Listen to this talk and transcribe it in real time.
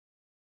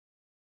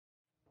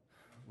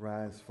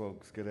Rise,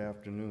 folks. Good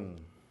afternoon.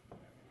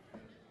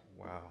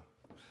 Wow.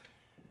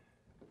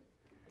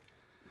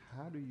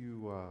 How do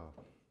you,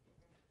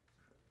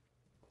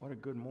 what a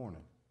good morning.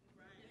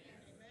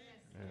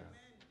 Yeah.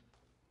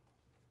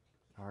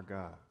 Our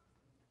God.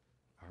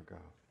 Our God.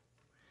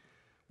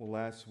 Well,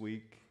 last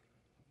week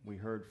we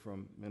heard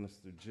from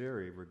Minister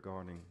Jerry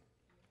regarding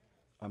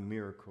a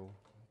miracle,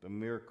 the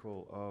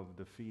miracle of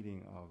the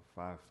feeding of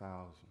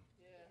 5,000.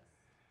 Yes.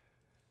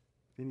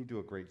 Didn't he do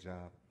a great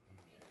job?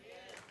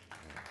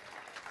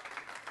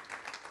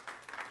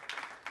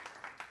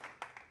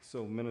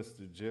 So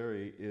Minister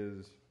Jerry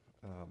is,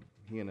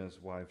 he and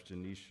his wife,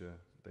 Janisha,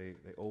 they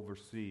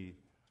oversee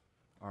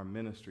our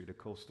ministry to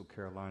Coastal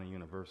Carolina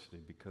University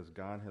because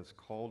God has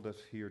called us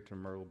here to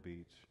Myrtle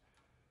Beach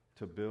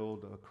to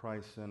build a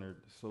Christ-centered,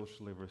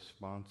 socially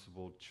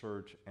responsible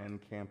church and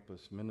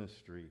campus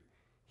ministry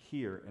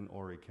here in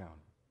Horry County.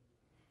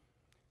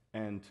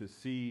 And to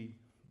see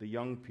the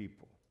young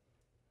people,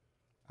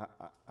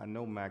 I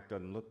know Mac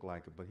doesn't look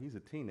like it, but he's a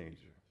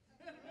teenager.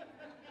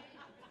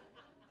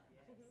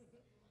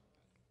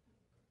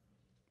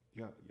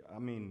 Yeah, I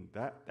mean,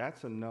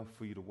 that's enough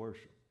for you to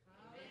worship.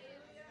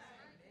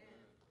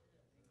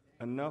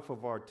 Enough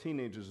of our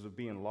teenagers are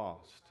being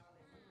lost.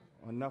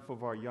 Enough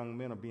of our young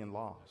men are being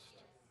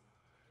lost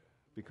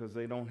because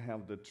they don't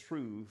have the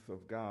truth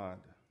of God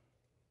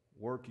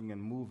working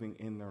and moving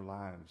in their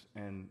lives.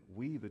 And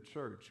we, the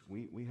church,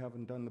 we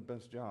haven't done the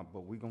best job,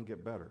 but we're going to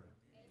get better.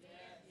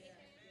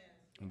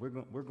 And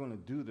we're going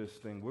to do this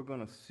thing. We're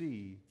going to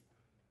see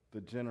the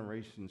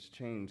generations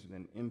changed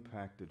and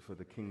impacted for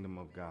the kingdom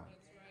of God.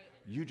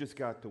 You just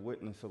got to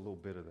witness a little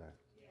bit of that.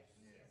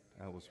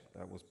 That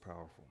was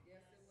powerful.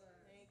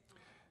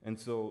 And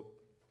so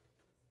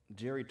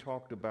Jerry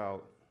talked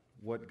about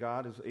what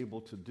God is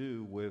able to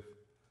do with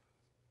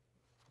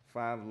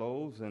 5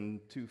 loaves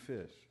and 2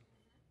 fish.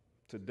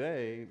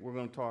 Today, we're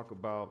going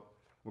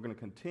to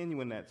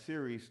continue in that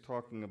series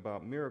talking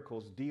about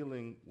miracles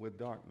dealing with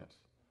darkness.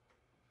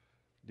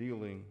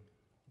 Dealing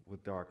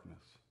with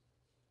darkness.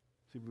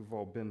 See, we've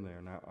all been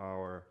there. Now,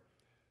 our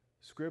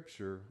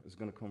scripture is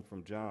going to come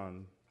from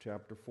John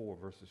chapter 4,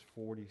 verses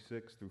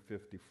 46 through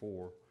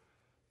 54.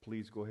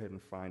 Please go ahead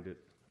and find it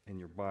in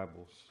your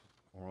Bibles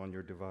or on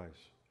your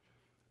device.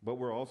 But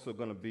we're also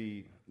going to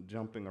be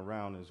jumping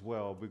around as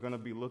well. We're going to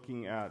be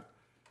looking at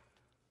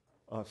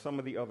some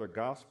of the other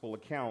gospel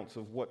accounts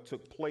of what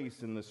took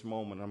place in this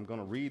moment. I'm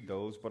going to read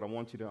those, but I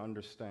want you to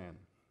understand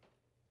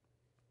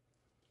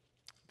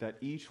that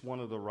each one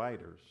of the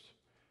writers,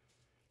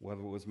 whether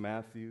it was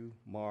Matthew,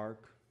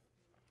 Mark,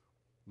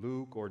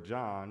 Luke, or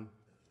John,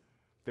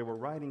 they were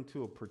writing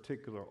to a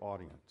particular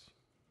audience.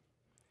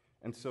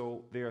 And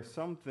so there are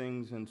some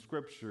things in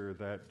Scripture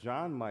that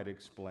John might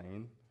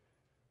explain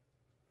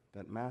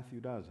that Matthew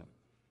doesn't,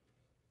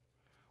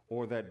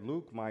 or that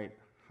Luke might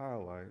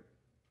highlight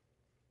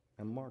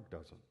and Mark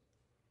doesn't.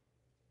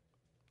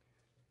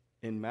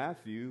 In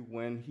Matthew,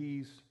 when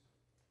he's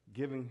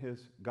giving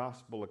his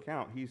gospel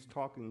account, he's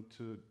talking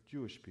to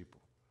Jewish people,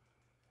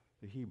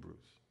 the Hebrews.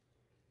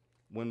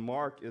 When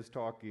Mark is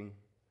talking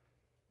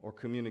or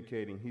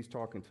communicating, he's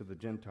talking to the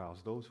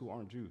Gentiles, those who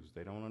aren't Jews.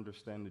 They don't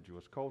understand the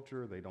Jewish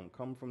culture. They don't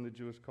come from the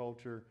Jewish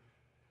culture.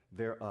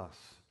 They're us.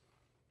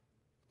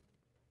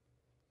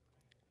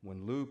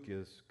 When Luke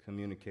is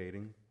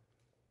communicating,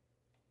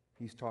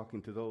 he's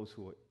talking to those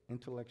who are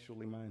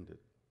intellectually minded.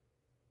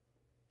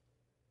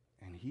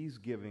 And he's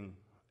giving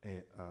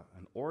an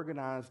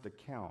organized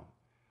account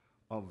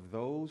of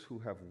those who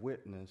have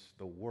witnessed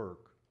the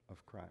work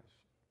of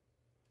Christ.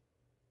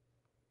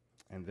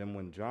 And then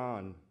when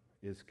John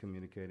is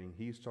communicating,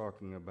 he's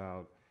talking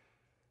about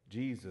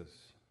Jesus,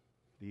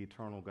 the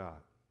eternal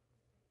God.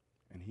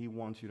 And he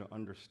wants you to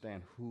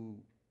understand who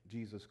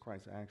Jesus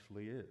Christ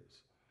actually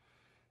is.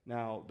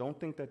 Now, don't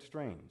think that's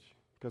strange,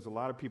 because a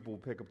lot of people will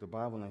pick up the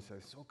Bible and they say,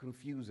 it's so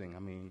confusing. I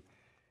mean,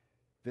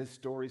 this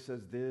story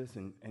says this,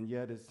 and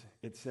yet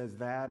it says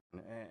that,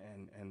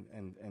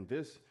 and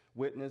this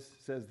witness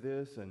says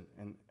this,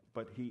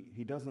 but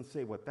he doesn't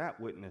say what that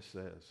witness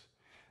says.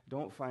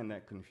 Don't find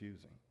that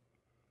confusing.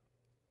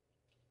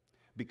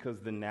 Because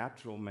the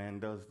natural man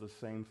does the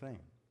same thing.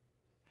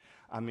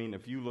 I mean,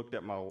 if you looked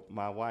at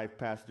my wife,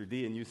 Pastor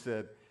D, and you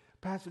said,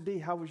 Pastor D,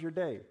 how was your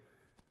day?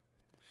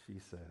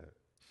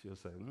 She'll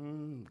say,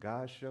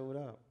 God showed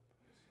up.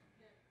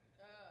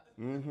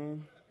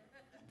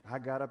 I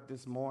got up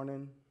this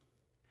morning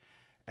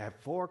at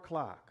 4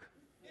 o'clock.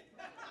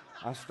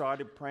 I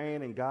started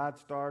praying, and God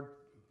started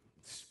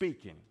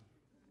speaking.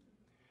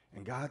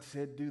 And God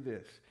said, do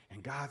this.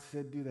 And God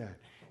said, do that.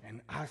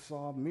 And I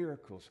saw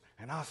miracles,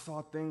 and I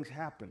saw things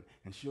happen.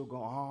 And she'll go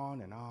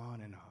on and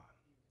on and on.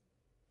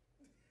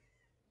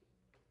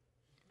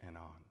 And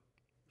on.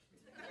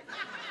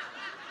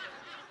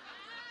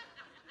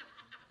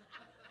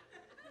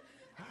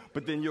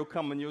 But then you'll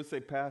come and you'll say,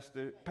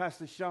 Pastor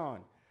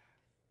Shawn,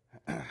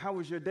 how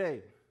was your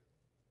day?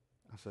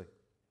 I say,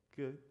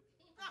 good.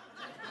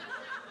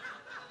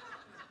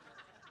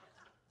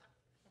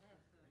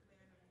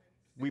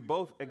 We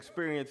both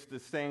experienced the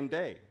same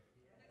day.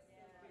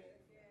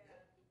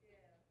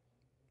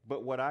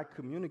 But what I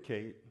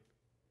communicate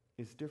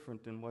is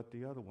different than what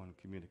the other one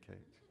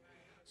communicates.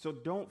 So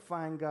don't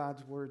find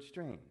God's word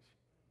strange.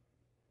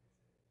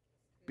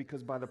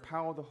 Because by the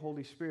power of the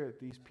Holy Spirit,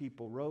 these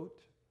people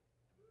wrote.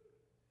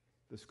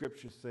 The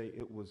scriptures say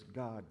it was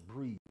God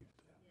breathed.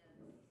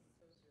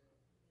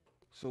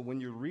 So when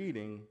you're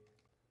reading,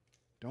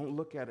 don't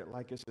look at it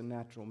like it's a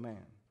natural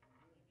man.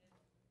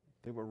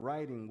 They were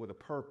writing with a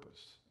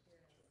purpose.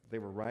 They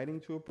were writing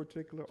to a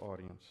particular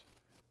audience,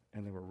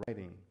 and they were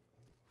writing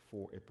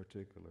for a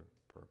particular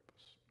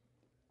purpose.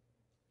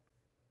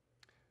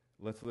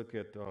 Let's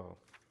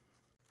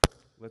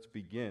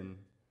begin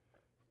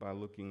by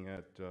looking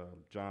at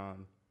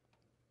John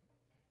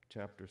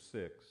chapter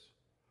 6,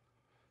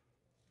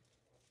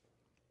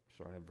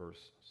 starting at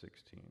verse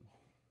 16.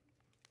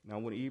 Now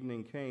when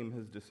evening came,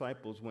 his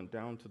disciples went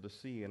down to the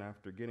sea, and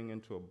after getting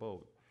into a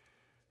boat,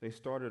 they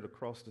started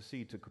across the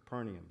sea to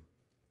Capernaum.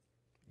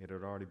 It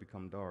had already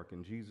become dark,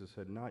 and Jesus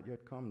had not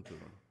yet come to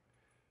them.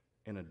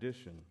 In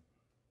addition,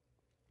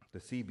 the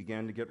sea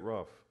began to get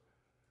rough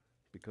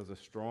because a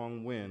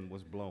strong wind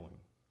was blowing.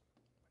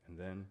 And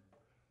then,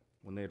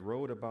 when they had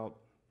rowed about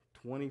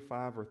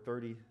 25 or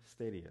 30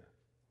 stadia,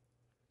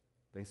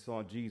 they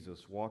saw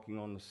Jesus walking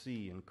on the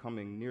sea and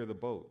coming near the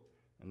boat,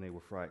 and they were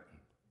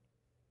frightened.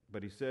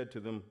 But he said to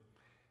them,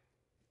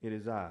 "It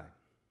is I.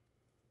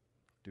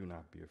 Do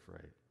not be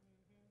afraid."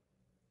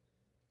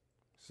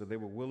 So they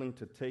were willing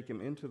to take him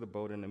into the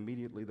boat, and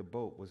immediately the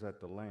boat was at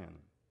the land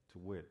to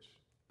which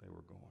they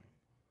were going.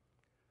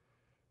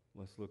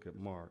 Let's look at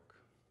Mark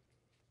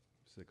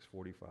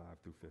 6:45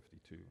 through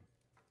 52.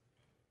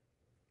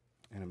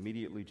 And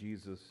immediately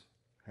Jesus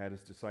had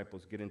his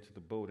disciples get into the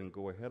boat and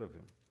go ahead of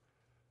him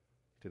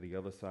to the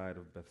other side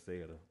of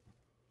Bethsaida.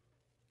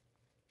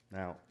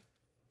 Now,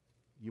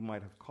 you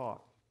might have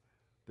caught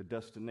the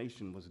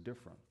destination was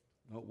different.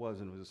 No, it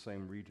wasn't. It was the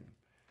same region.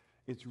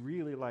 It's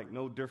really like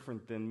no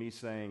different than me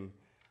saying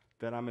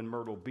that I'm in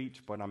Myrtle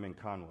Beach, but I'm in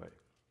Conway.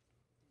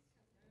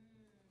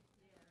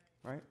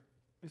 Right?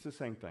 It's the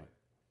same thing.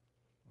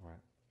 All right.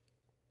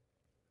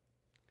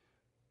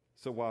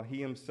 So while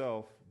he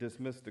himself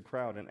dismissed the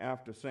crowd, and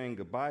after saying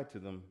goodbye to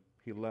them,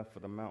 he left for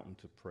the mountain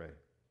to pray.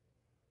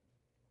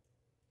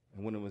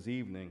 And when it was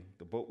evening,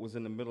 the boat was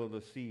in the middle of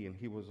the sea, and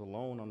he was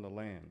alone on the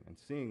land. And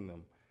seeing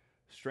them,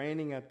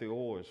 straining at the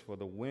oars, for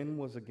the wind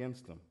was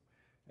against them,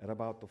 at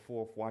about the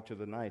fourth watch of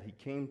the night, he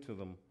came to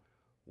them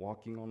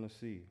walking on the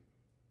sea,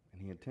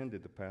 and he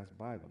intended to pass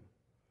by them.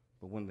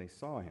 But when they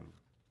saw him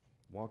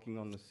walking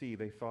on the sea,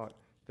 they thought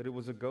that it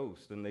was a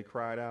ghost, and they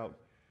cried out,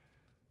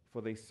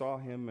 for they saw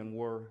him and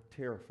were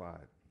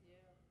terrified.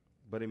 Yeah.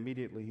 But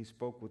immediately he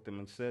spoke with them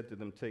and said to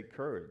them, "Take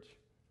courage,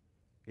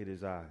 it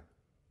is I.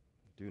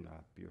 Do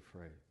not be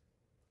afraid."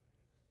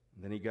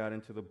 And then he got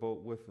into the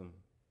boat with them,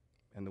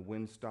 and the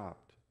wind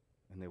stopped,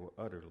 and they were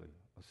utterly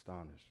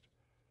astonished,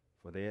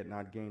 for they had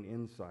not gained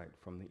insight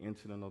from the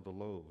incident of the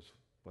loaves,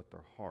 but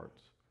their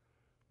hearts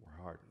were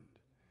hardened.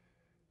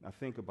 Now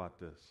think about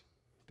this.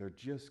 They're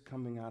just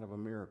coming out of a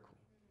miracle.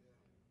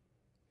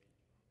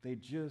 They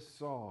just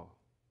saw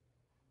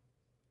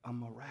a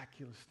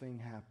miraculous thing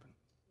happen.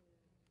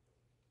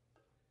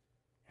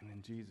 And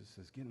then Jesus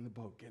says, "Get in the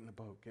boat, get in the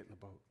boat, get in the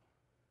boat."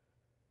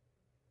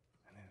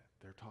 And then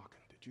they're talking.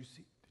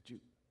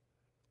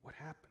 What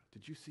happened?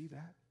 Did you see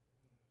that?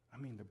 I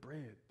mean, the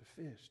bread, the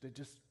fish,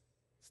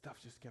 stuff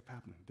just kept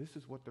happening. This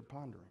is what they're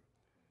pondering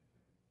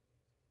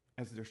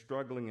as they're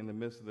struggling in the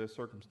midst of their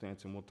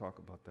circumstance, and we'll talk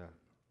about that.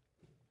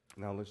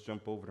 Now let's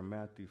jump over to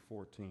Matthew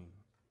 14.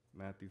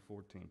 Matthew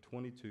 14,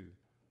 22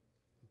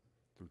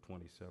 through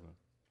 27.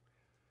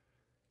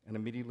 And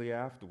immediately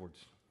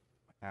afterwards,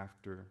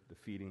 after the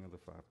feeding of the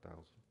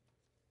 5,000,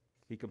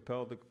 he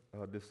compelled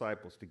the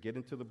disciples to get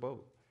into the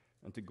boat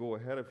and to go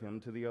ahead of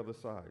him to the other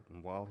side.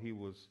 And while he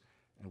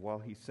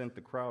sent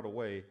the crowd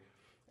away,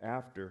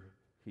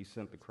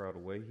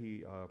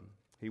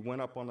 he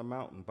went up on the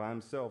mountain by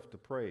himself to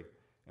pray.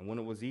 And when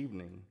it was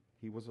evening,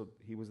 he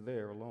was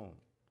there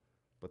alone.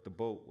 But the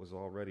boat was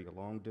already a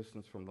long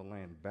distance from the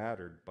land,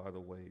 battered by the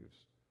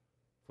waves,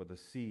 for the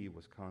sea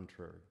was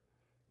contrary.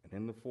 And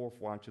in the fourth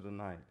watch of the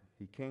night,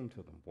 he came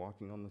to them,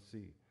 walking on the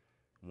sea.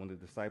 And when the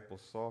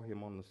disciples saw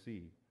him on the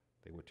sea,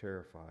 they were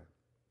terrified.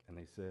 And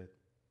they said,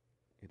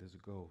 "It is a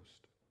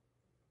ghost."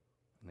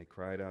 And they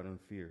cried out in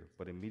fear.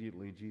 But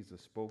immediately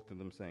Jesus spoke to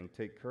them, saying,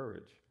 "Take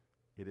courage,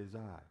 it is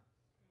I.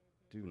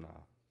 Do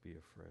not be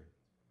afraid."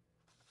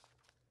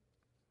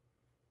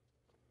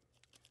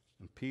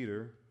 And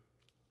Peter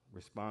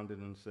responded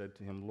and said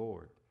to him,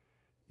 "Lord,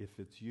 if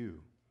it's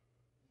you,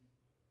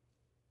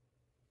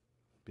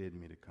 bid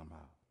me to come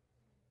out."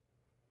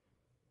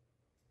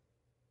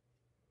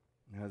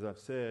 As I've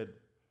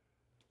said,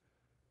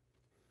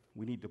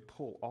 we need to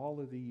pull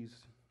all of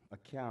these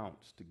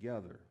accounts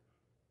together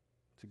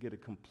to get a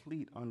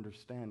complete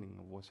understanding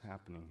of what's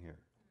happening here.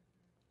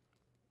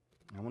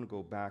 I want to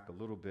go back a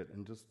little bit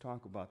and just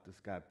talk about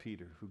this guy,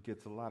 Peter, who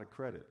gets a lot of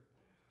credit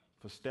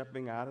for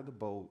stepping out of the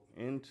boat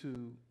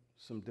into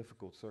some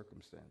difficult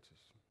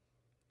circumstances.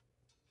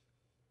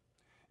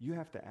 You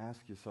have to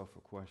ask yourself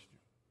a question.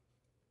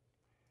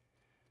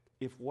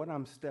 if what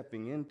I'm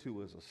stepping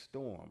into is a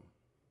storm,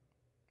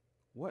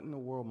 what in the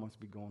world must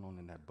be going on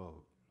in that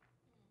boat?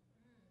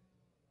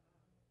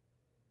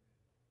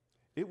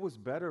 It was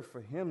better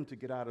for him to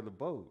get out of the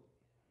boat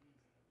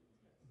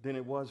than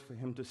it was for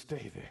him to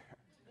stay there.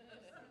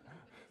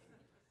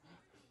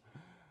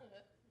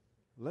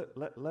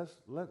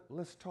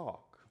 Let's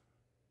talk.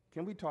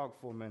 Can we talk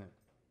for a minute?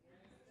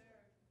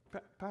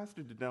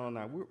 Pastor Janelle and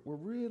I, we're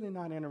really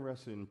not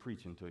interested in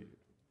preaching to you.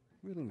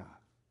 Really not.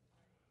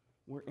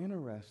 We're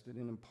interested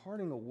in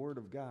imparting a word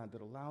of God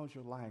that allows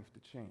your life to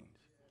change.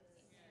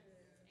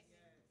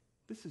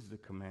 This is the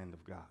command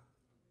of God.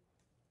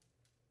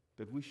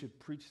 That we should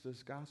preach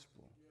this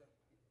gospel.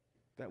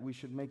 That we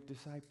should make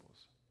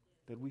disciples.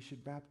 That we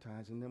should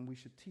baptize, and then we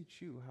should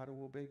teach you how to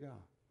obey God.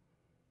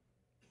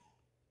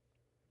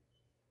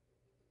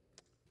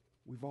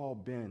 We've all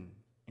been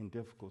in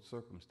difficult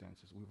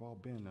circumstances. We've all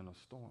been in a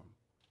storm.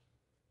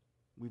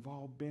 We've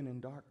all been in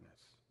darkness.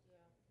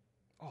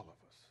 Yeah. All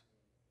of us.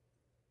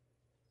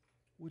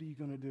 What are you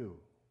going to do?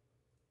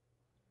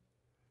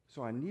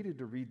 So I needed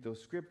to read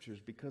those scriptures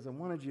because I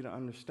wanted you to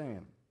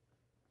understand.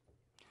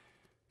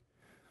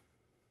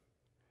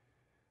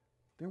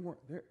 There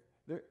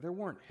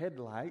weren't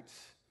headlights.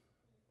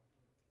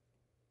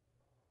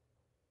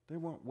 There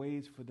weren't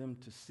ways for them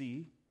to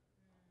see.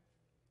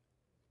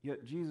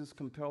 Yet Jesus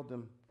compelled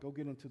them, go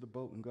get into the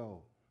boat and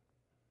go.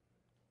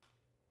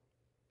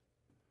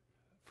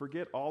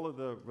 Forget all of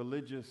the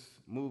religious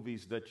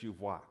movies that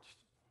you've watched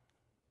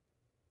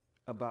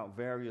about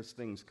various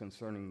things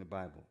concerning the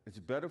Bible. It's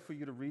better for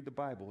you to read the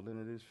Bible than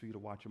it is for you to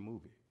watch a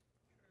movie.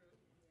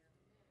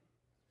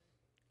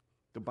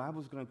 The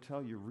Bible's going to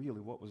tell you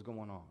really what was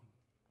going on.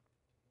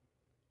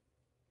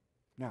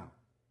 Now,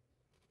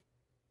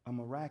 a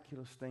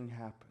miraculous thing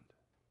happened.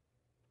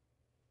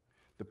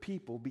 The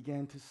people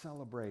began to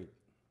celebrate.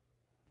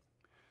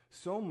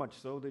 So much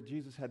so that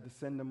Jesus had to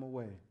send them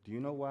away. Do you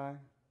know why?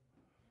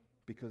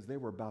 Because they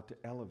were about to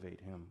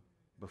elevate him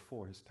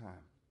before his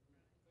time.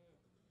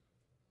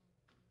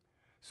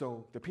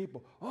 So the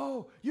people,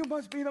 oh, you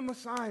must be the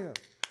Messiah.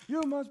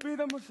 You must be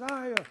the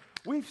Messiah.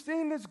 We've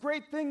seen this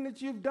great thing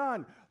that you've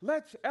done.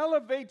 Let's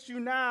elevate you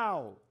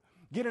now.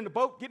 Get in the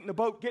boat, get in the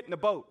boat, get in the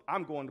boat.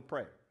 I'm going to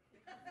pray.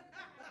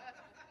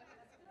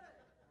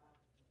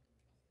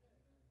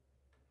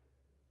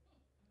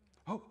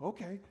 Oh,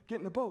 okay, get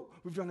in the boat.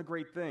 We've done a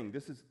great thing.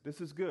 This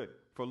is good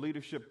for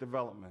leadership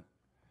development.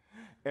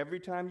 Every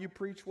time you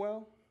preach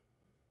well,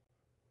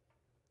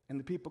 and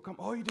the people come,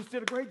 oh, you just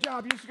did a great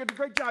job. You just did a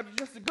great job. You're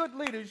just a good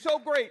leader. You're so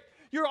great.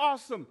 You're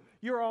awesome.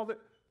 You're all that.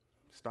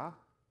 Stop.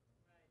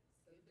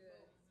 So good.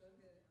 So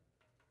good.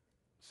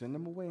 Send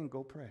them away and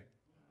go pray.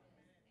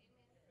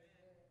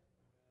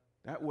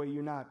 That way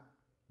you're not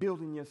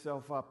building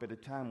yourself up at a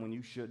time when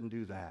you shouldn't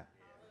do that.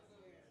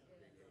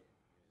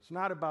 It's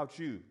not about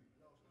you.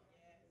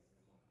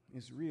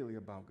 It's really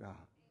about God.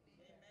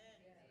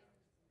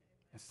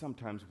 And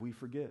sometimes we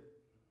forget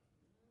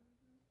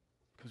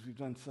because we've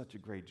done such a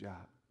great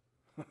job.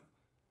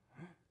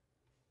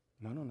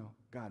 No.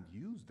 God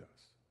used us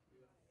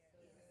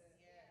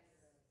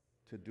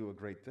to do a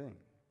great thing.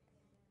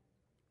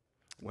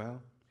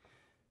 Well,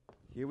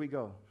 here we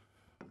go.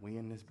 We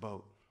in this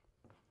boat.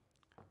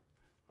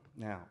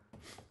 Now,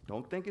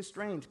 don't think it's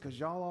strange because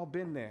y'all all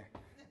been there.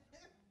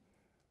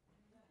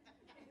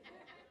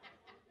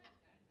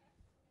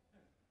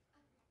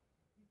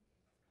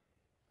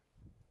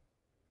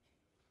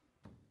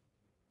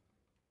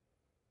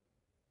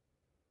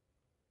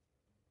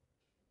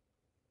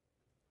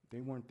 They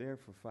weren't there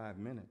for 5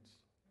 minutes.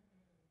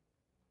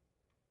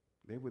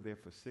 They were there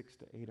for 6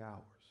 to 8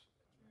 hours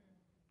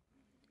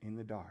in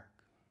the dark.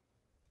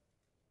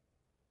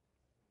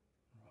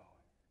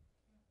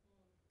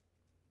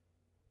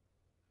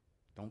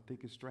 Don't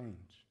think it's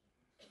strange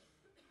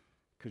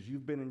because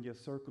you've been in your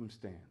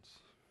circumstance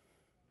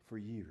for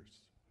years.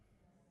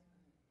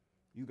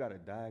 You got a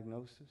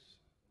diagnosis.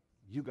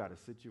 You got a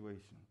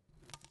situation.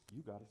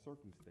 You got a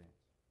circumstance.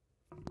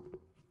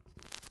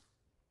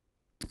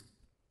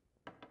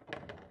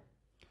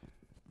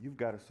 You've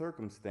got a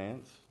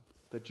circumstance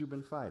that you've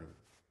been fighting.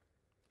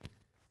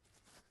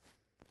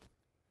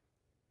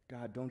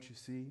 God, don't you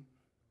see?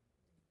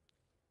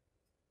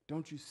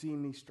 Don't you see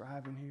me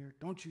striving here?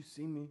 Don't you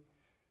see me?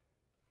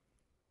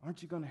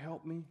 Aren't you going to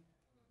help me?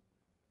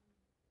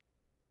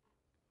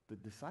 The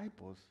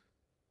disciples,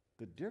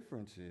 the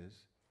difference is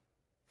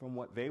from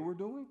what they were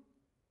doing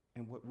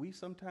and what we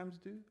sometimes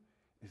do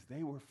is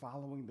they were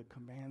following the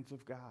commands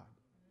of God.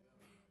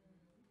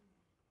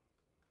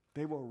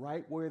 They were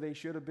right where they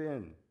should have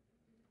been,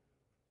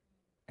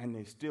 and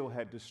they still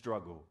had to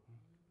struggle.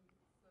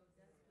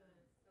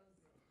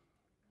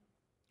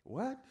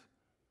 What?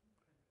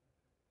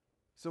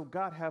 So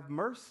God have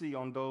mercy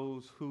on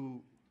those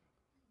who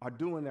are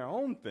doing their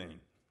own thing.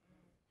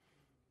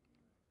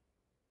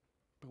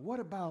 But what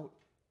about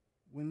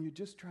when you're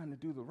just trying to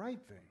do the right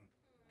thing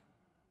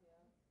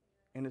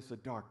and it's a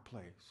dark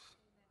place?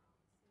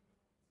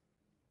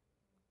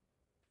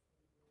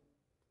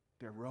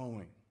 They're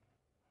rowing.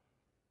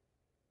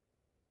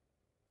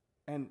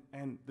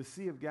 And the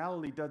Sea of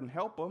Galilee doesn't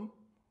help them.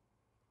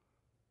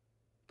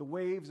 The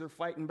waves are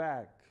fighting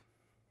back.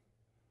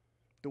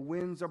 The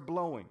winds are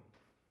blowing.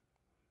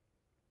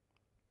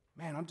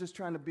 Man, I'm just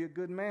trying to be a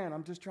good man.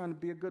 I'm just trying to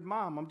be a good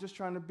mom. I'm just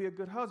trying to be a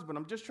good husband.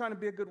 I'm just trying to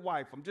be a good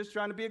wife. I'm just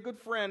trying to be a good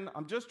friend.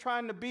 I'm just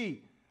trying to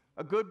be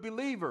a good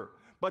believer.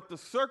 But the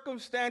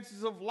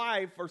circumstances of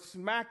life are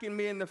smacking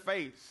me in the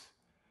face.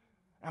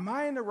 Am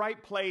I in the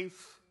right place?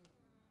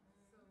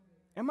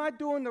 Am I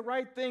doing the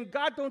right thing?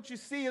 God, don't you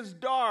see it's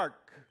dark?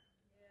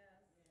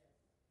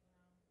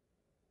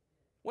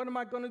 What am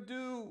I going to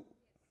do?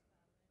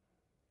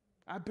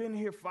 I've been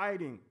here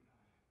fighting.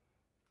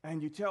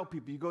 And you tell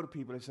people, you go to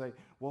people, they say,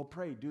 well,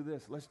 pray, do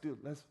this,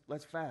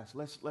 let's fast,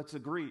 let's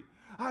agree.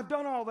 I've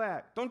done all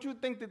that. Don't you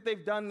think that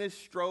they've done this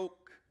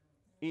stroke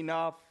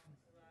enough?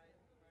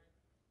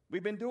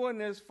 We've been doing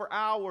this for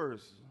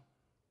hours.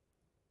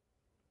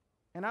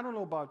 And I don't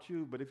know about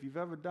you, but if you've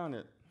ever done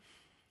it,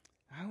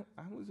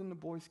 I was in the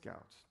Boy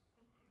Scouts.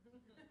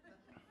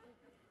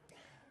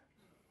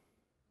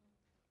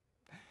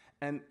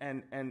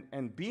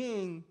 And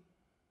being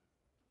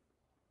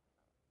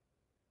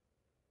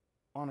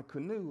on a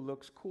canoe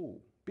looks cool.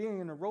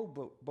 Being in a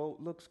rowboat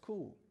looks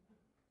cool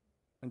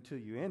until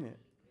you're in it.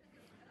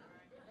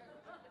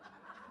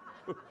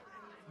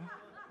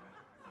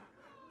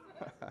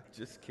 I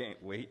just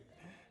can't wait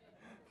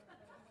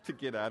to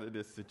get out of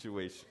this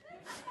situation.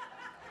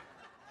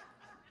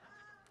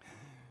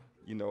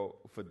 You know,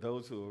 for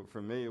those who are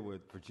familiar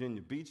with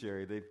Virginia Beach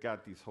area, they've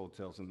got these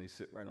hotels and they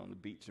sit right on the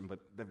beach, but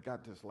they've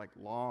got this like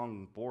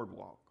long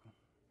boardwalk,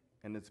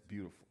 and it's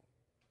beautiful.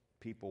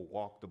 People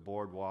walk the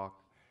boardwalk,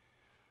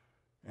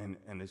 and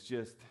it's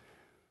just,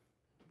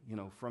 you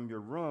know, from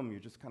your room,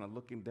 you're just kind of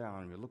looking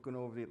down. You're looking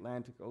over the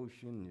Atlantic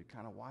Ocean, and you're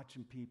kind of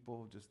watching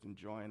people, just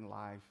enjoying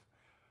life.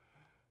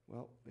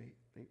 Well,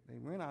 they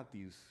rent out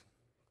these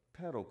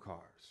pedal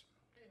cars.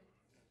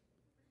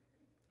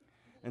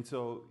 And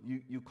so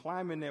you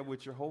climb in there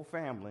with your whole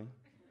family,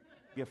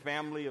 your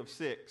family of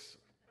 6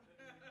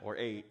 or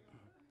 8,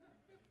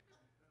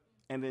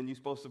 and then you're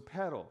supposed to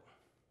pedal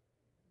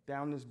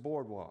down this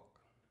boardwalk.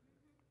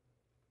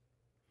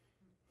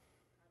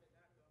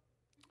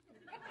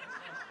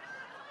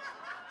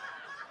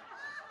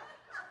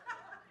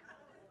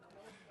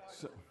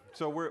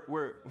 So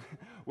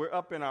we're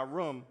up in our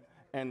room,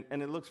 and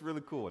it looks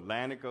really cool.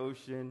 Atlantic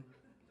Ocean,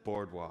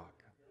 boardwalk.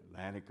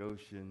 Atlantic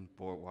Ocean,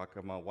 boardwalk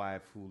of my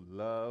wife who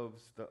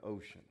loves the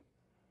ocean.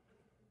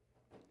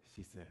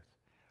 She says,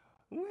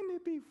 wouldn't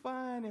it be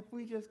fun if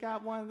we just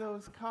got one of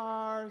those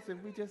cars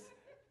and we just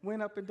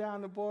went up and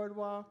down the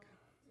boardwalk?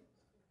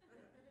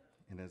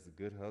 And as a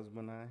good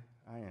husband I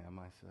am,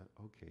 I said,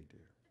 okay,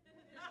 dear.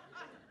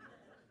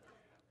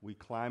 We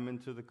climb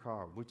into the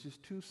car, which is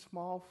too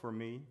small for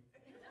me.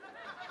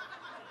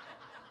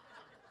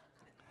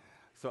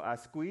 So I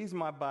squeeze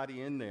my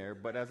body in there,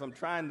 but as I'm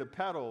trying to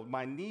pedal,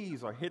 my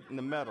knees are hitting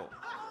the metal.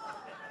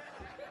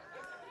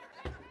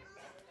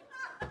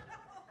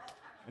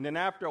 And then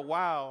after a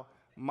while,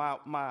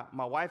 my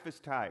wife is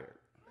tired.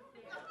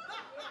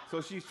 So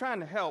she's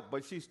trying to help,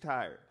 but she's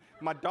tired.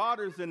 My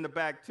daughter's in the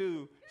back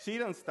too. She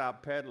doesn't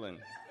stop pedaling.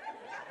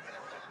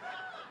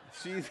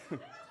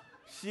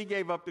 She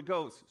gave up the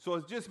ghost. So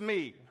it's just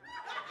me.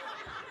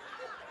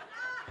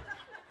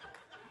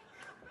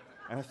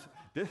 And I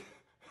said,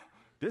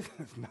 this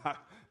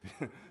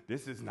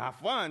is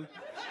not fun.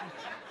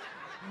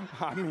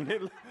 I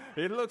mean,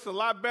 it looks a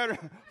lot better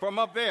from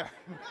up there,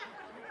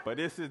 but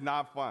this is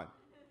not fun.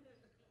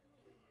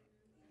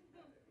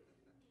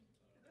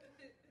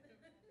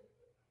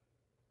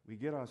 We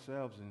get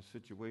ourselves in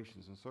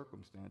situations and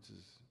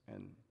circumstances,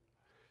 and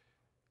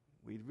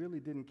we really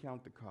didn't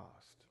count the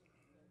cost.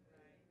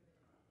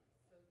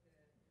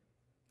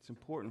 It's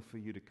important for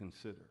you to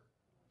consider,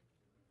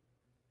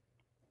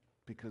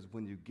 because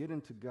when you get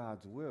into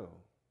God's will,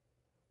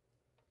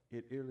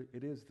 it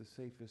is the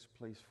safest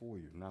place for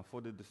you. Now, for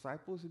the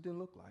disciples, it didn't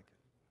look like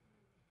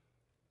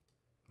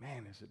it.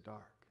 Man, is it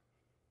dark.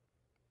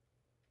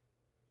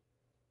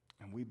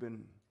 And we've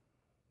been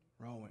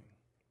rowing,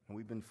 and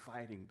we've been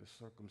fighting the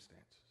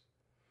circumstances,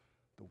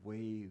 the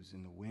waves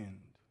and the wind.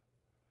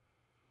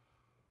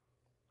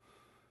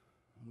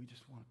 And we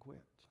just want to quit.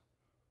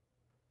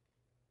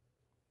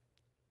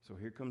 So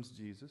here comes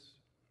Jesus.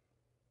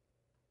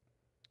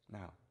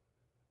 Now,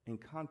 in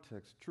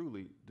context,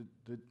 truly,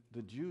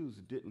 the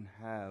Jews didn't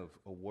have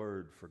a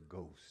word for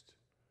ghost.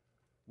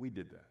 We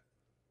did that.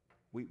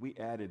 We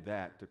added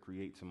that to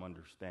create some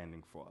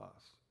understanding for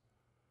us.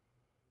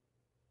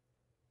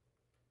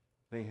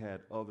 They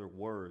had other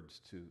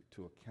words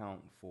to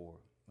account for,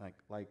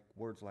 like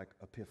words like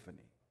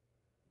epiphany.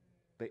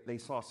 They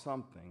saw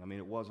something. I mean,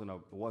 it wasn't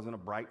a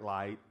bright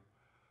light.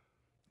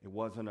 It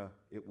was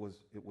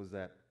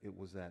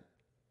that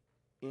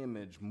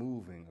image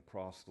moving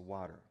across the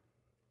water.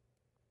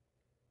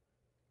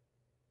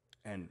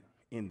 And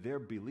in their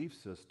belief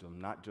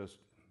system, not just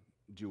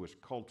Jewish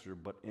culture,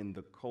 but in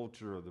the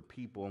culture of the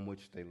people in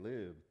which they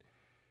lived,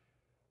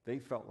 they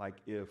felt like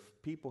if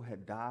people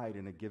had died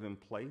in a given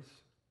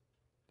place,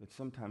 that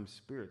sometimes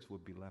spirits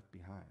would be left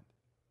behind.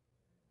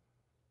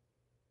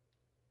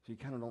 you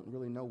kind of don't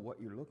really know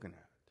what you're looking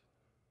at.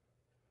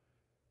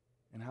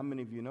 And how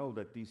many of you know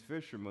that these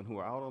fishermen who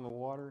are out on the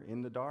water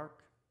in the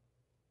dark,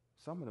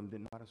 some of them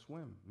didn't know how to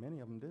swim. Many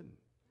of them didn't.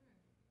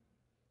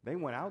 They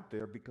went out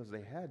there because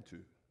they had to.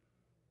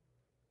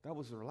 That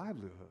was their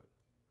livelihood.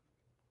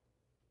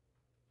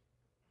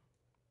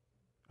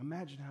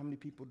 Imagine how many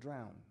people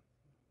drowned.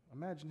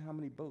 Imagine how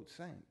many boats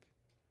sank.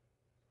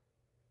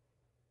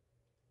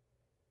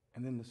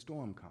 And then the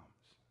storm comes.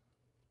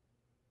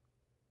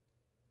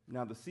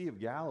 Now, the Sea of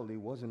Galilee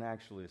wasn't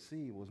actually a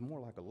sea. It was more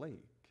like a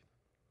lake.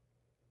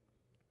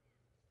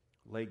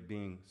 Lake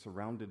being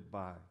surrounded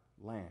by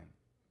land.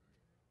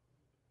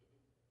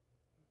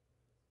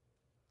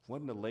 It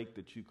wasn't a lake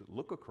that you could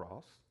look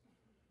across.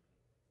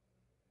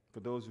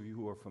 For those of you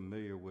who are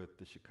familiar with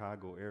the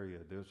Chicago area,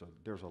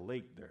 there's a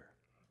lake there.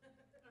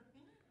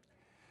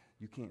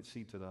 You can't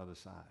see to the other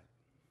side.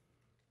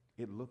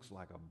 It looks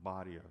like a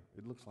body,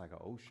 it looks like an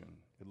ocean.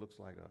 It looks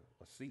like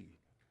a sea.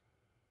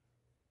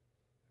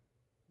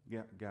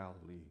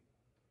 Galilee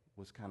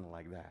was kind of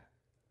like that.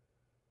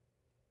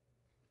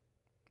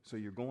 So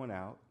you're going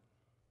out.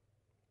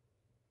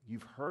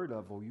 You've heard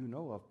of or you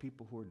know of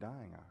people who are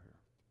dying out here.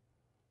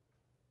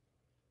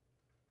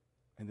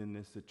 And then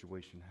this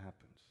situation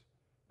happens.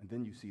 And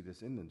then you see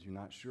this incident. You're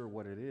not sure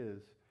what it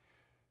is.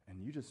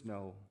 And you just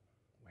know,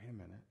 wait a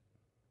minute.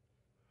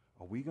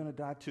 Are we going to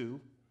die too?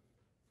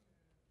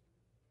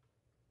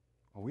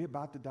 Are we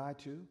about to die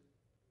too?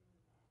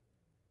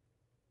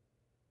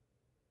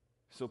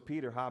 So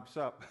Peter hops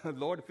up.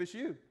 Lord, if it's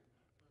you,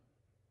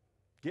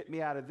 get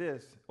me out of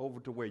this over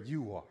to where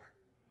you are.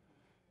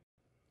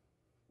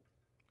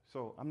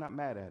 So I'm not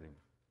mad at him.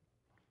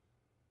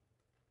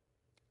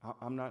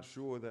 I'm not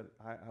sure that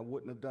I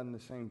wouldn't have done the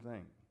same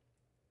thing.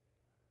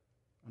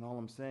 And all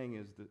I'm saying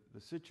is that the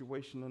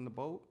situation in the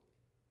boat,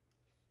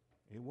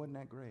 it wasn't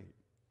that great.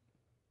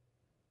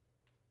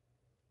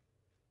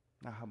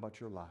 Now, how about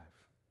your life?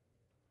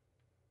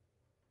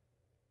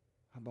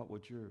 How about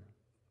what you're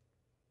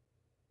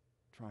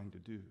trying to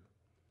do?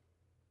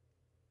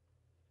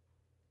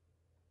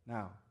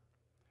 Now,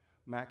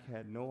 Mac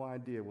had no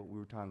idea what we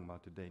were talking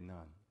about today,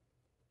 none.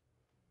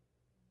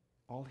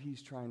 All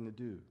he's trying to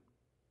do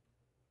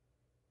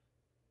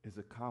is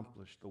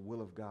accomplish the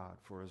will of God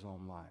for his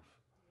own life.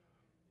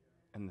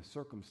 And the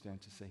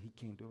circumstances say he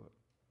can't do it.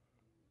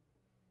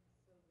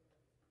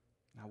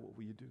 Now, what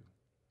will you do?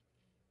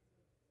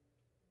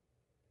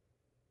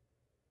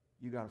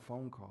 You got a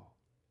phone call.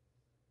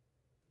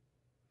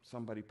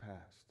 Somebody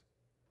passed.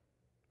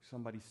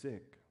 Somebody's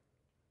sick.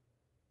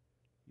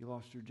 You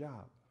lost your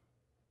job.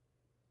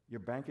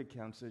 Your bank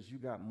account says you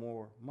got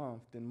more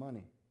month than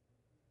money.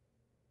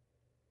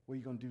 What are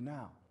you going to do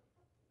now?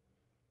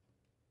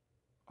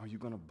 Are you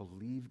going to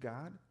believe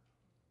God?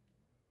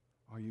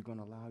 Or are you going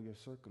to allow your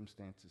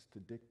circumstances to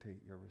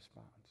dictate your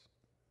response?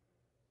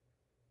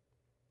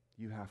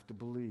 You have to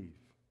believe.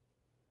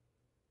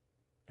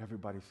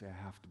 Everybody say,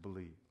 I have to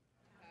believe.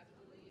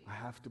 I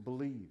have to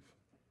believe.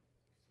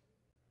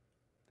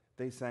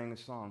 They sang a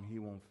song, He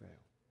Won't Fail.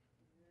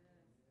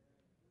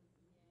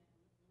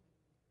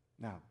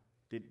 Now,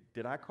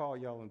 did I call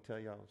y'all and tell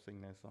y'all to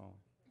sing that song?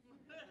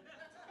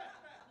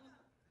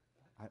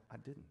 I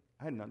didn't.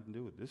 I had nothing to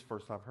do with it. This is the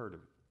first I've heard of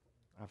it.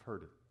 I've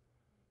heard it.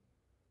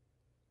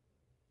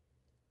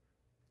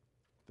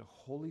 The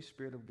Holy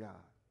Spirit of God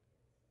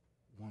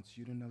wants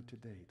you to know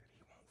today that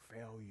He won't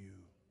fail you.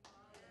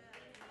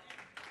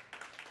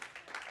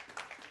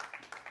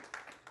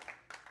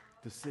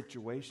 The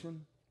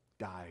situation,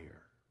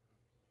 dire,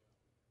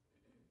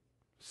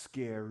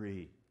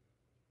 scary.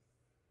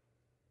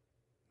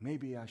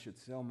 Maybe I should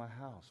sell my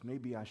house.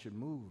 Maybe I should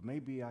move.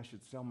 Maybe I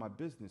should sell my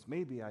business.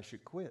 Maybe I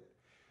should quit.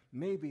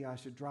 Maybe I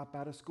should drop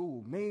out of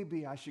school.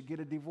 Maybe I should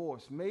get a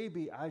divorce.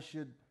 Maybe I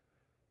should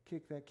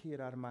kick that kid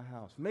out of my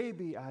house.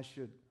 Maybe I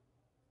should.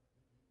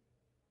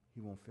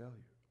 He won't fail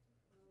you.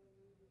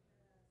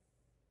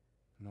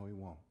 No, He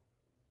won't.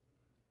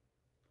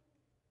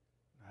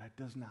 Now, that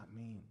does not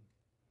mean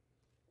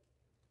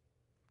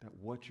that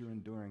what you're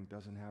enduring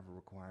doesn't have a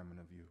requirement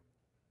of you.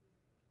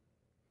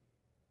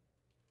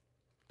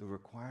 The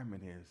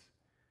requirement is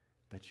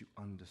that you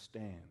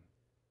understand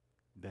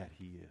that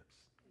He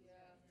is.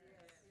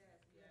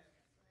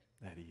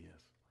 That He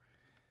is.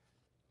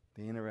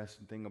 The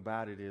interesting thing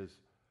about it is,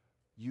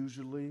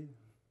 usually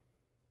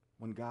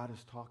when God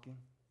is talking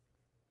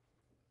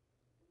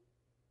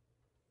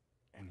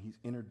and He's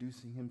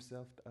introducing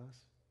Himself to us,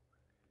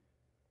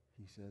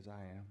 He says,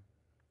 I am.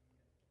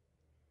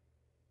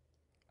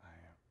 I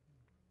am.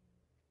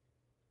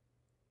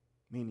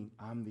 Meaning,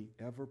 I'm the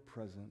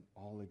ever-present,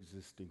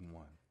 all-existing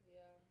one.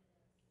 Yeah.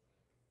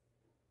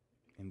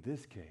 In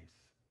this case,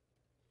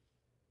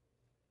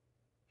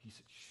 He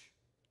said, shh,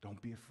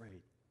 don't be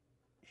afraid.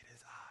 It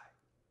is I.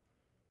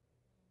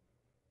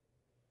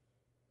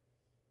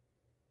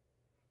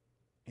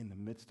 In the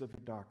midst of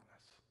your darkness,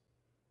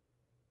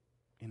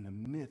 in the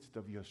midst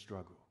of your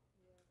struggle,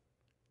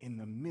 in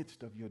the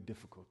midst of your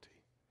difficulty,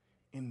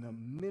 in the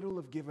middle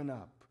of giving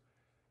up.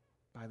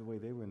 By the way,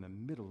 they were in the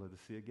middle of the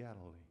Sea of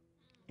Galilee.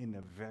 In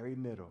the very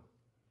middle.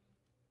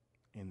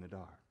 in the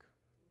dark.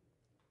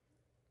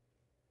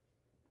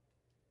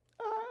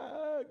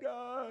 Ah,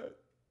 God.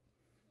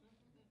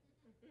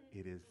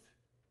 It is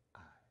I.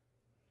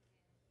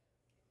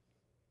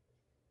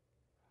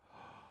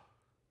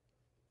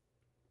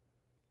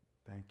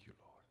 Thank you,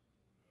 Lord.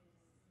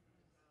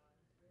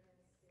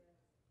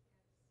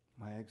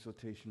 My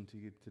exhortation to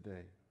you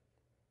today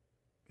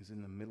is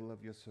in the middle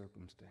of your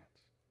circumstance,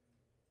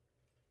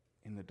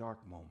 in the dark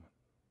moment,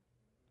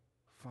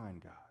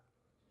 find God.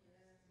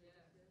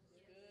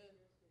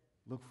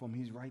 Look for him.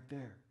 He's right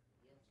there.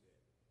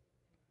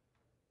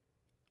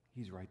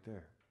 He's right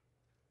there.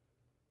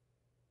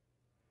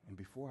 And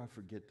before I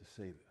forget to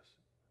say this,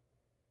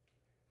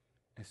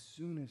 as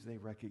soon as they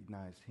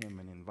recognized him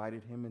and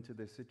invited him into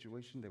their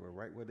situation, they were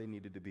right where they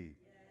needed to be.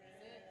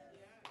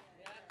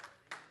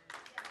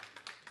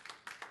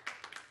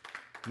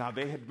 Now,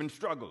 they had been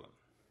struggling.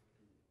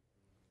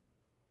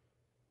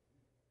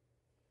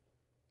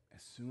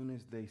 As soon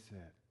as they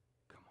said,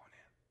 come on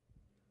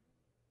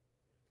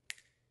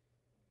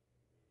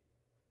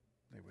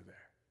in, they were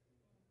there.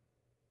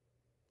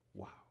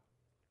 Wow.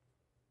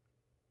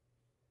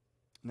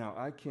 Now,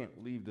 I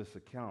can't leave this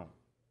account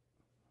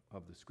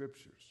of the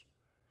scriptures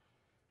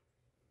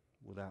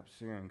without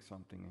sharing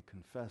something and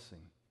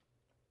confessing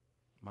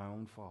my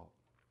own fault.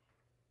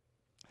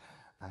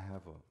 I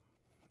have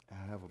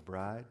a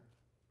bride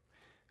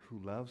who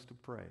loves to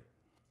pray.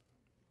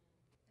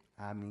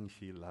 I mean,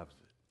 she loves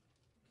it.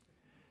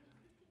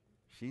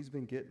 She's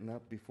been getting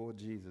up before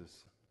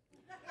Jesus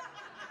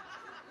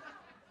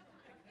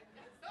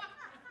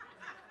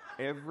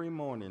every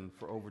morning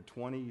for over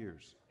 20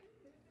 years.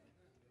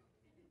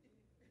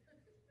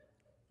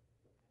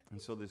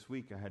 And so this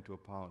week I had to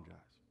apologize.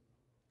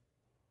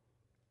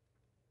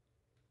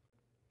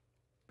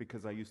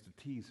 Because I used to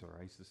tease her.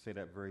 I used to say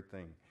that very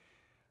thing.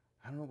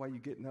 I don't know why you're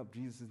getting up.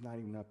 Jesus is not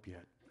even up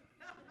yet.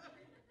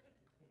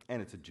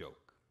 And it's a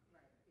joke.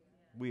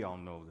 We all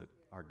know that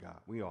our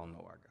God. We all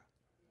know our God.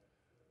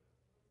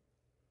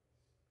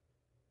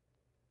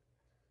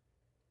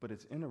 But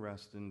it's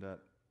interesting that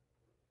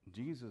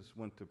Jesus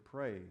went to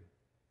pray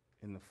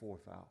in the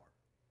 4th hour.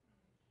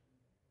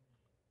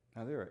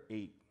 Now, there are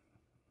 8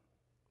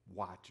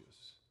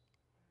 watches.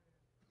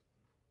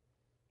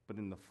 But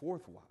in the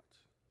 4th watch,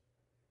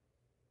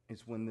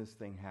 it's when this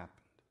thing happened.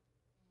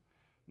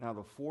 Now,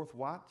 the 4th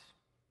watch,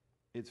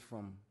 it's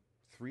from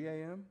 3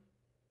 a.m.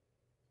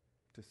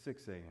 to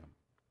 6 a.m.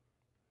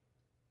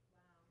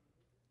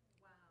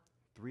 Wow.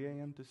 3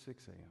 a.m. to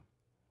 6 a.m.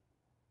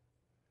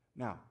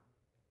 Now,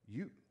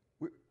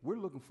 we're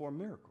looking for a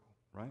miracle,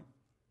 right?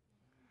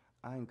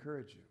 I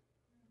encourage you.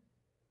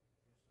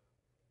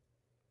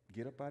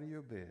 Get up out of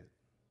your bed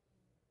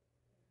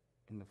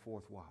in the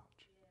 4th watch.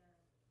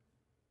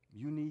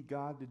 You need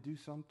God to do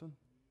something?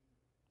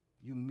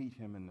 You meet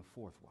him in the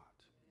 4th watch.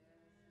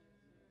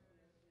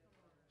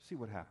 See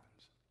what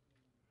happens.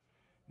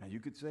 Now, you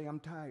could say, I'm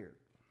tired.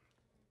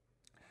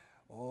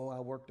 Oh, I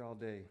worked all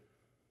day.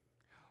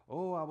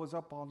 Oh, I was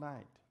up all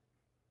night.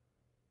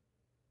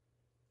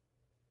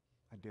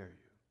 I dare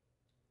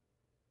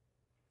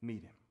you.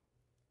 Meet him.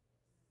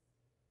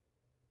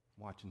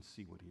 Watch and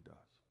see what he does.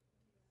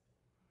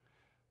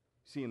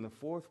 See, in the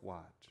 4th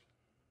watch,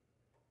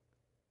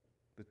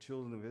 the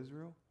children of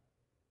Israel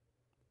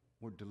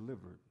were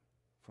delivered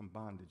from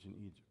bondage in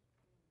Egypt.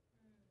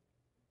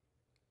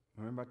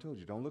 Remember, I told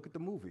you, don't look at the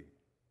movie.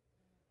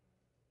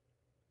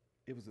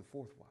 It was the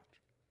 4th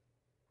watch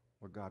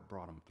where God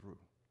brought them through.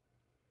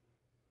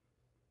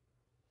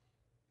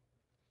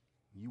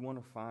 You want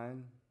to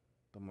find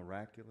the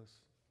miraculous?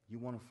 You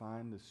want to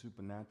find the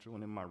supernatural?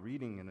 And in my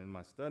reading and in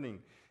my studying,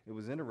 it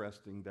was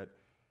interesting that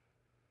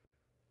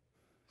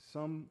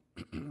some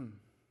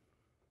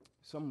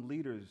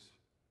leaders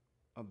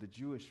of the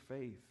Jewish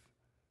faith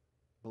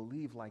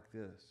believe like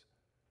this,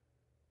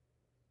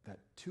 that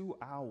 2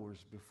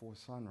 hours before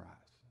sunrise,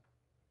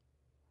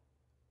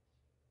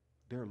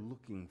 they're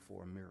looking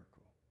for a miracle.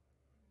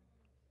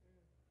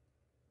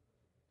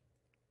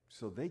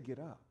 So they get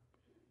up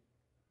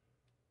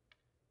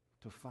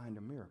to find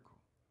a miracle.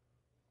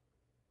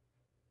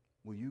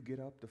 Will you get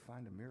up to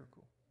find a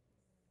miracle?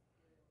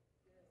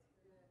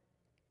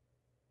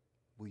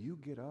 Will you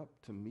get up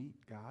to meet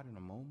God in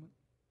a moment?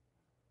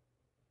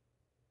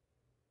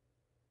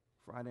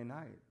 Friday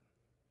night,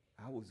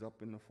 I was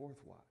up in the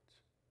 4th watch.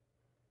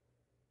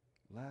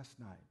 Last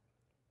night,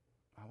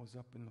 I was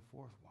up in the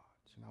 4th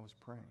watch and I was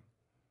praying.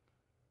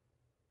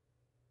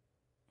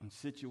 And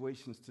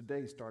situations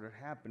today started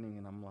happening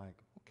and I'm like,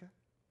 okay.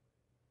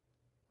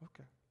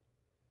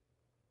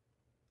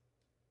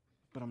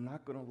 But I'm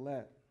not going to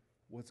let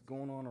what's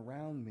going on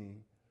around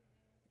me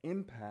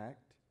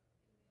impact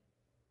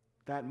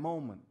that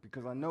moment,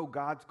 because I know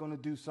God's going to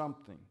do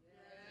something.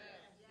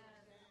 Yes.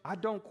 I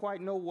don't quite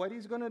know what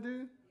he's going to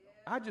do.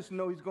 I just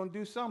know he's going to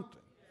do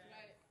something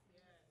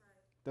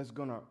that's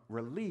going to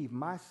relieve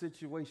my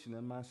situation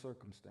and my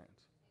circumstance.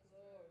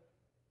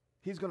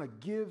 He's going to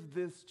give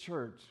this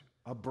church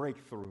a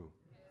breakthrough.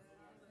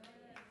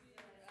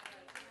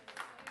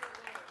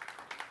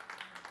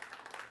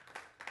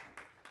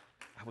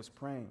 I was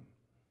praying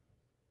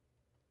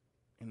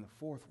in the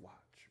fourth watch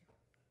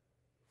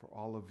for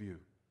all of you.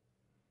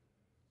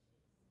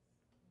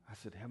 I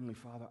said, Heavenly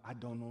Father, I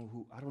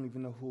don't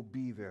even know who'll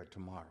be there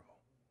tomorrow.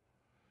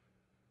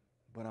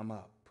 But I'm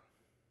up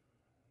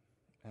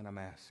and I'm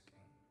asking,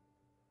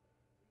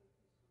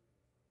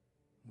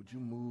 would you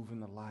move in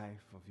the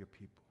life of your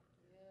people?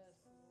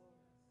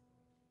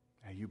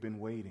 And you've been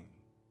waiting.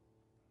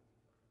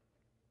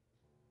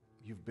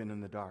 You've been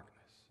in the darkness.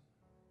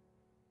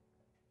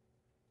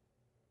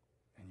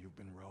 And you've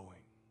been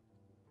rowing.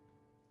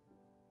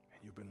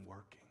 And you've been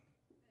working.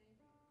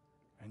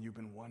 And you've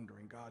been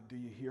wondering, God, do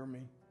you hear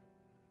me?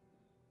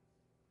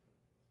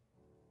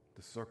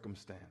 The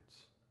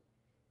circumstance.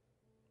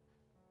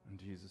 And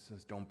Jesus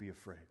says, don't be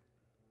afraid.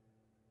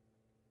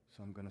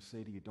 So I'm going to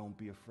say to you, don't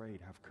be afraid,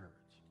 have courage.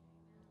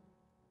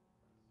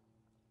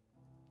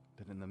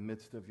 That in the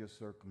midst of your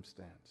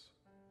circumstance,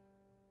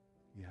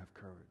 you have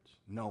courage,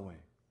 knowing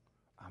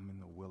I'm in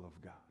the will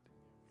of God.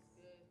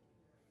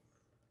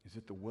 Is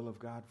it the will of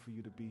God for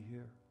you to be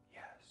here?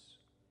 Yes.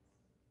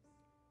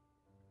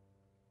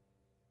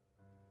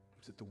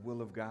 Is it the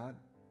will of God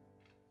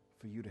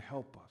for you to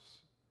help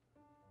us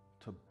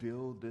to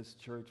build this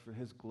church for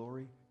His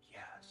glory?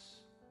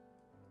 Yes.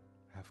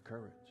 Have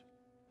courage.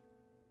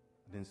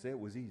 I didn't say it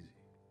was easy.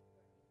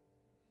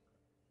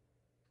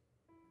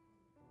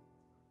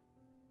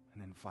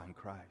 And then find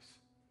Christ.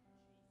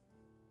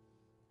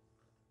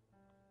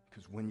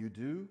 Because when you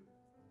do,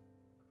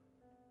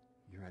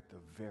 you're at the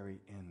very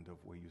end of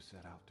where you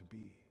set out to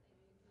be.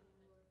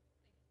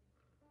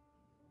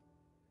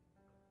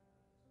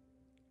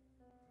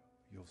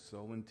 You'll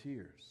sow in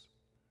tears.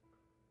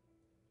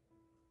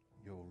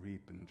 You'll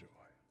reap in joy.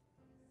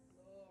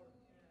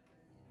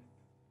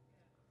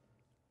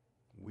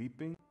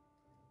 Weeping,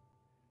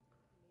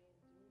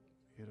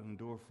 it'll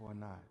endure for a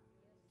night.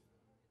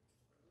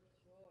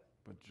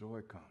 But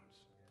joy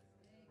comes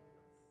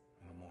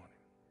in the morning.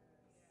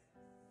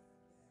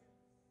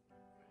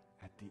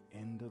 At the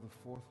end of the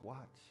fourth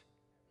watch,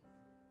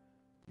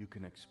 you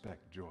can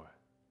expect joy.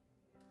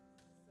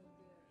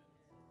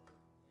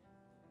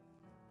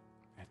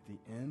 At the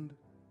end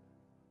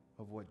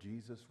of what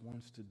Jesus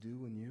wants to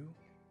do in you,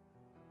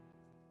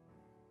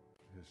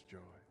 is joy.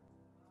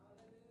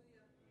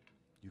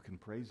 You can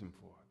praise Him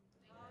for it.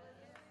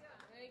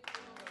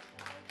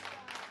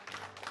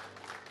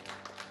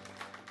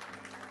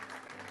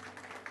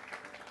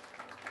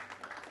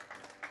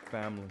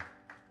 Family,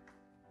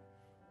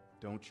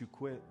 don't you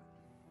quit.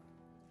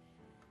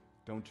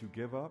 Don't you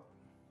give up.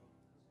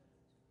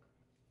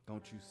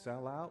 Don't you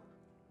sell out.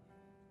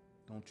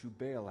 Don't you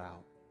bail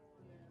out.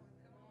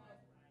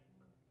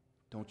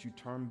 Don't you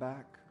turn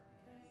back.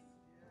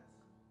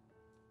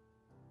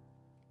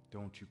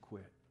 Don't you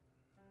quit.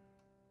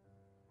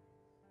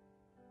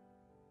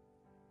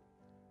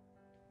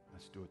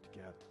 Let's do it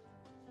together.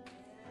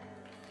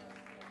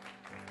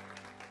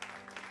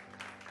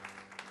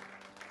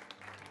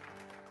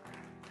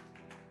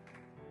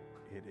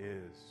 It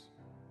is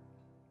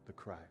the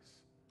Christ.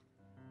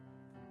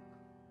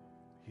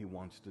 He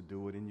wants to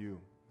do it in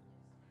you.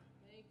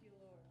 Thank you,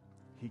 Lord.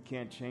 He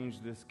can't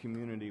change this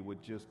community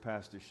with just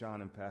Pastor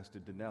Shawn and Pastor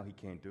Donnell. He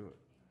can't do it.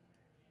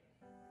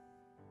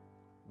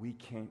 We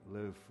can't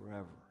live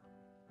forever.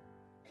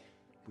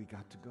 We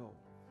got to go.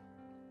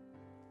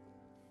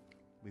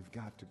 We've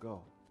got to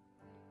go.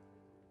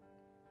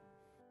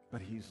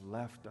 But He's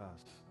left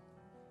us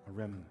a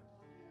remnant.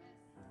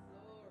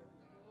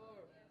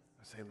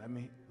 I say,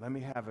 let me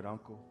have it,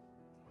 Uncle.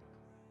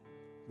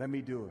 Let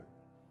me do it.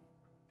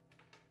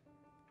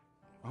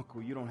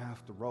 Uncle, you don't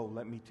have to row.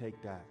 Let me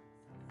take that.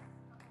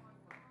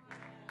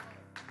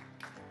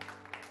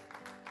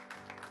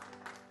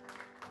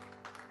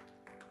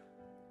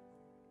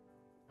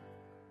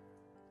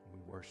 We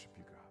worship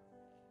you, God.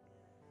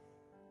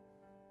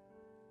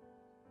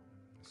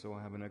 So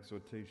I have an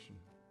exhortation.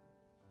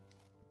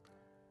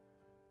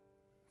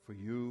 For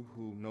you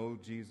who know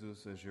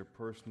Jesus as your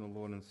personal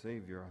Lord and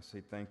Savior, I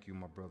say thank you,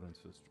 my brother and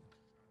sister.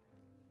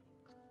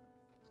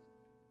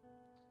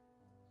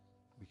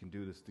 We can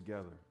do this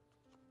together.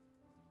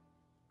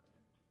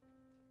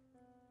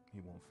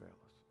 He won't fail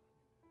us.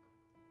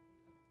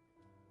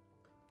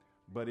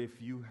 But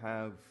if you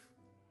have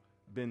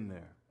been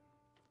there,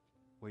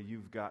 where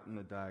you've gotten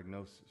a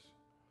diagnosis,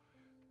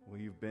 where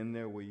you've been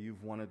there where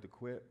you've wanted to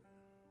quit,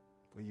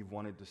 where you've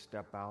wanted to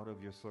step out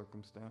of your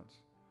circumstance,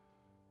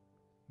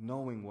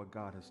 knowing what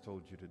God has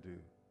told you to do,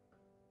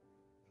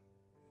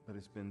 but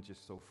it's been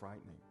just so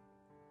frightening.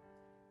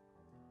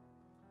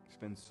 It's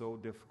been so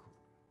difficult.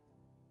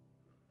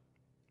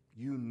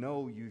 You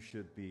know you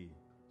should be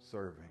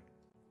serving.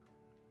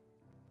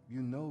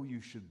 You know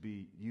you should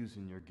be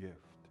using your gift.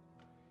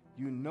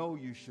 You know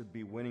you should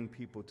be winning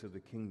people to the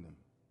kingdom,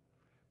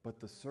 but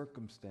the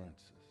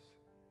circumstances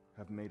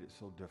have made it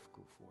so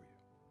difficult for you.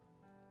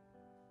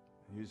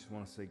 And you just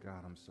want to say,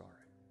 God, I'm sorry.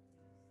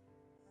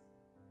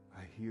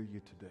 I hear you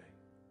today.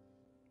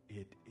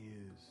 It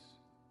is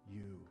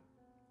you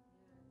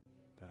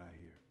that I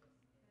hear.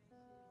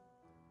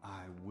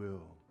 I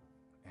will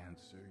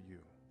answer you.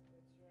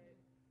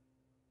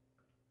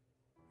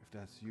 If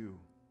that's you,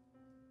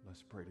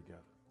 Let's pray together.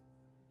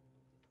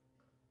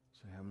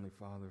 Say, Heavenly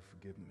Father,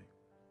 forgive me.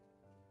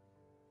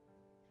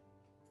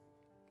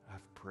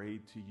 I've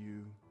prayed to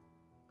you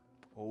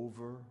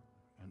over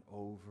and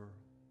over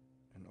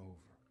and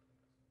over,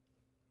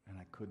 and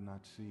I could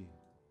not see,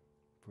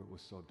 for it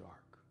was so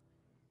dark.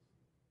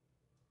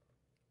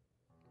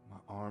 My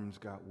arms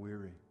got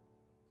weary.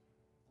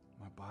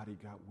 My body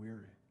got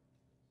weary.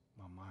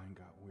 My mind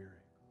got weary.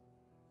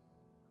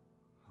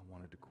 I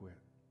wanted to quit.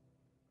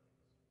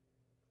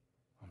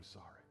 I'm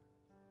sorry.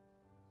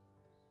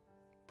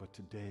 But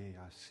today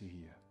I see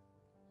you.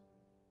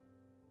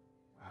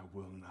 I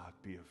will not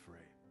be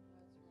afraid.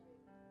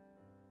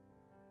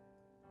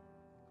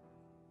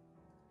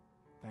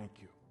 Thank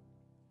you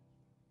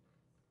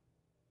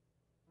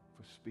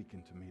for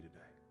speaking to me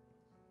today,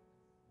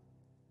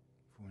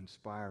 for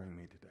inspiring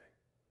me today.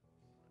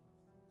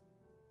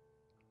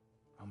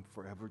 I'm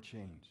forever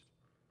changed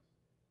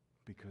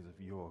because of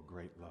your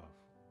great love.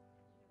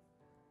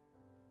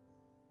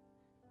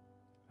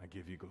 I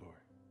give you glory.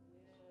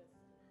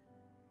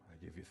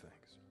 I give you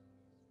thanks.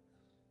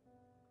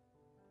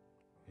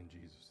 In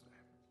Jesus'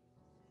 name,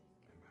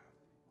 amen.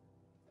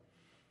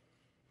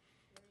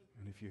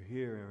 And if you're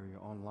here or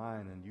you're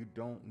online and you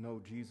don't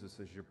know Jesus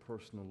as your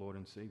personal Lord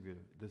and Savior,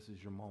 this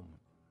is your moment.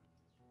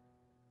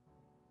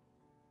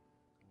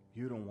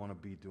 You don't want to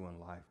be doing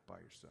life by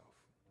yourself.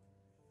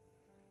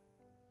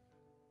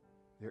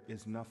 There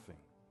is nothing.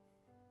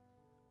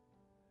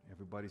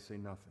 Everybody say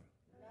nothing.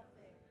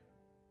 Nothing.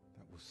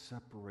 That will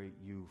separate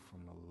you from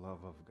the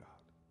love of God.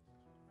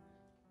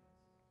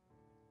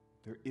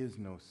 There is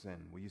no sin.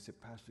 Well, you say,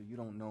 Pastor, you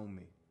don't know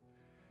me.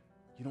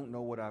 You don't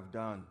know what I've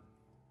done.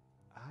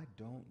 I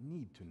don't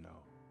need to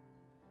know.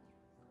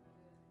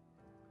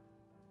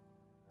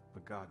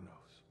 But God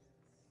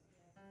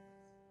knows.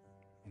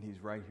 And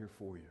He's right here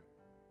for you,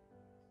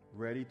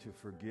 ready to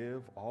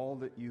forgive all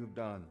that you've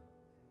done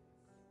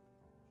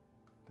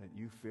that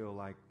you feel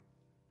like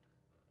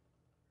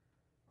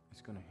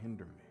it's going to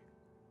hinder me.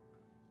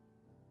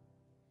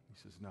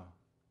 He says, no.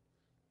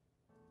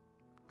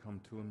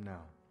 Come to Him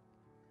now.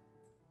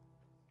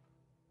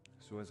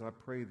 So as I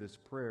pray this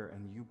prayer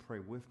and you pray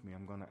with me,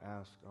 I'm going to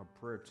ask our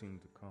prayer team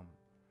to come.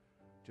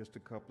 Just a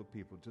couple of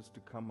people, just to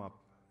come up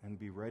and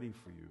be ready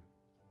for you.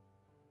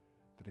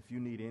 That if you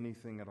need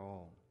anything at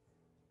all,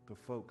 the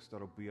folks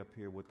that'll be up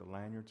here with the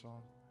lanyards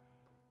on,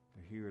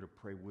 they're here to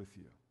pray with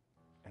you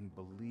and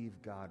believe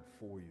God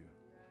for you.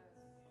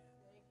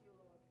 Thank you,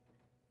 Lord.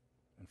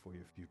 And for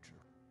your future.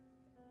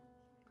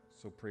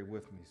 So pray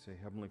with me. Say,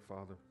 Heavenly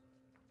Father,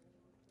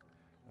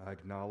 I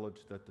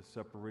acknowledge that the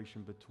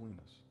separation between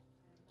us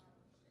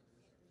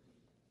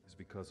is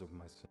because of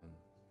my sin.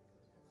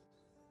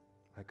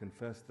 I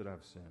confess that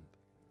I've sinned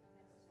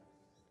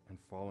and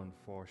fallen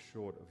far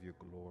short of your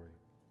glory.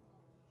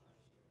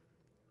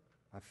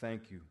 I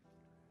thank you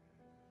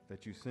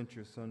that you sent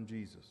your Son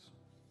Jesus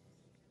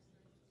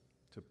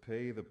to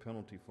pay the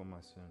penalty for my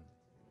sin.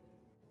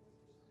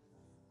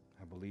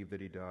 I believe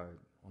that He died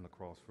on the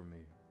cross for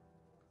me.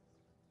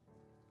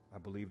 I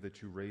believe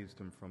that you raised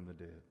Him from the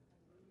dead.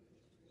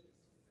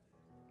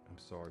 I'm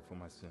sorry for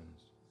my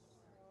sins.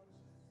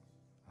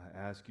 I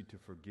ask you to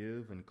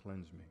forgive and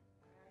cleanse me.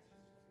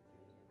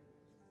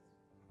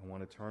 I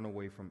want to turn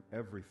away from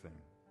everything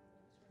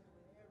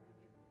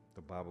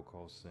the Bible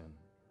calls sin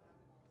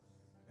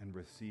and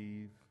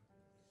receive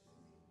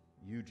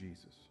you,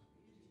 Jesus,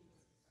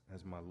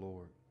 as my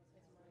Lord,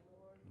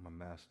 my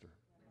Master,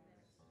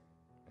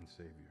 and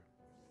Savior.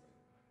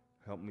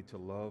 Help me to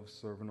love,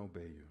 serve, and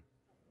obey you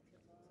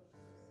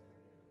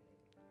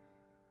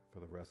for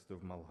the rest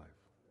of my life.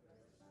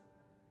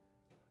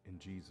 In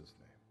Jesus'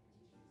 name,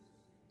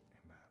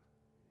 amen.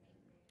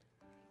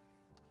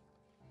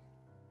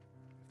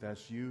 If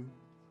that's you,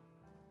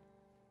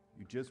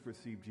 you just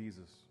received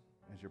Jesus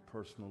as your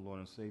personal Lord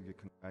and Savior,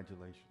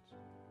 congratulations.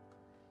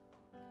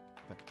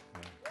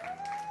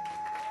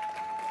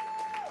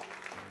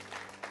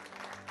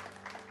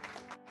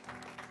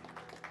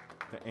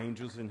 The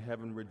angels in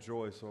heaven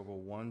rejoice over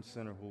one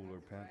sinner who will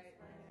repent.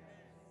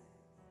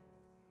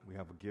 We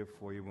have a gift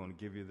for you. We want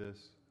to give you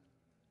this,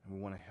 and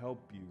we want to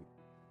help you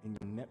in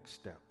your next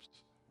steps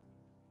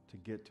to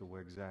get to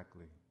where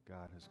exactly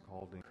God has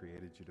called and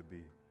created you to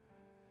be.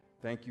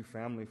 Thank you,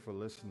 family, for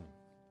listening.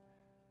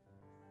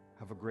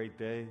 Have a great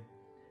day.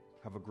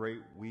 Have a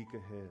great week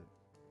ahead.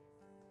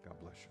 God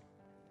bless you.